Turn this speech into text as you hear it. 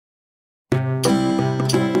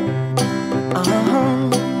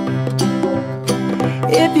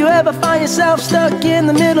you ever find yourself stuck in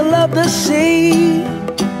the middle of the sea,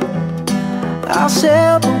 I'll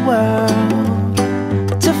sail the world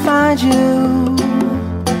to find you.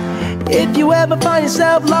 If you ever find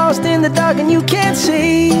yourself lost in the dark and you can't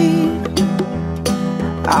see,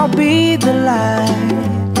 I'll be the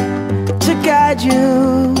light to guide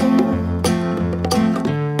you.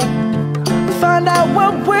 Find out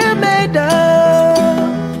what we're made of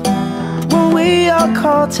when we are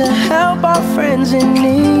called to help our friends in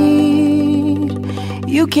need.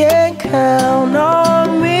 You can count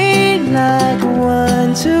on me like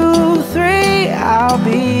 1, 2, 3, I'll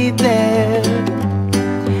be there.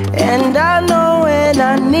 And I know when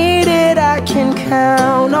I need it, I can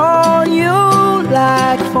count on you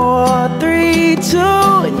like 4, 3, 2,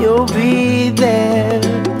 and you'll be there.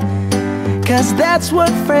 'Cause that's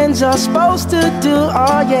what friends are supposed to do,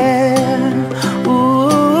 oh yeah. Ooh,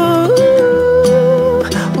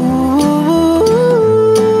 ooh,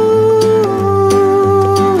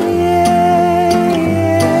 yeah,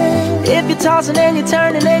 yeah. If you're tossing and you're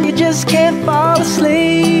turning and you just can't fall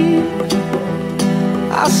asleep,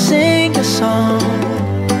 I'll sing a song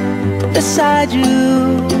beside you.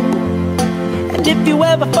 And if you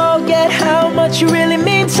ever forget how much you really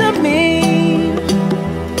mean to me,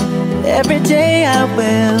 every day I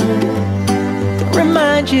will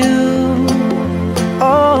remind you.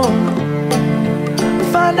 Oh,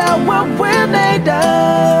 find out what we're made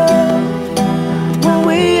of when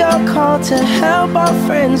we are called to help our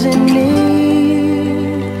friends in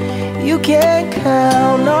need. You can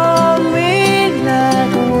count on me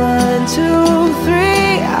like 1, 2,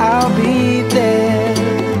 3, I'll be there.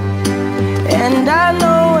 And I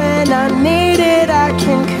know when I need it, I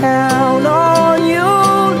can count on you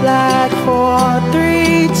like 4,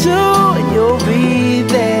 3, 2, and you'll be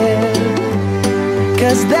there.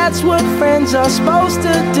 'Cause that's what friends are supposed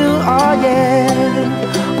to do, oh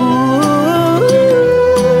yeah. Ooh,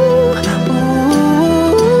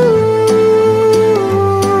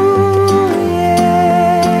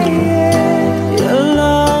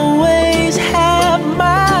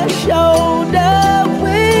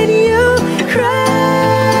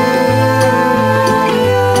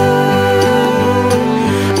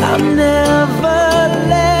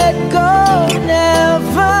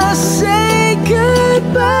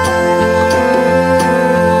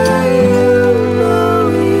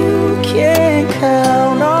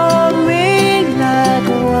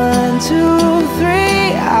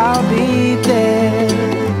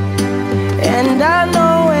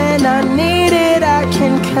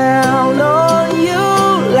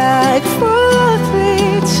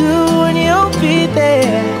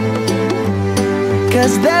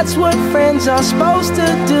 that's what friends are supposed to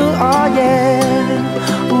do, oh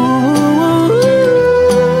yeah. Ooh,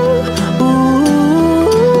 ooh,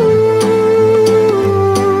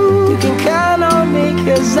 you can count on me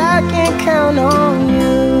 'cause I can count on you.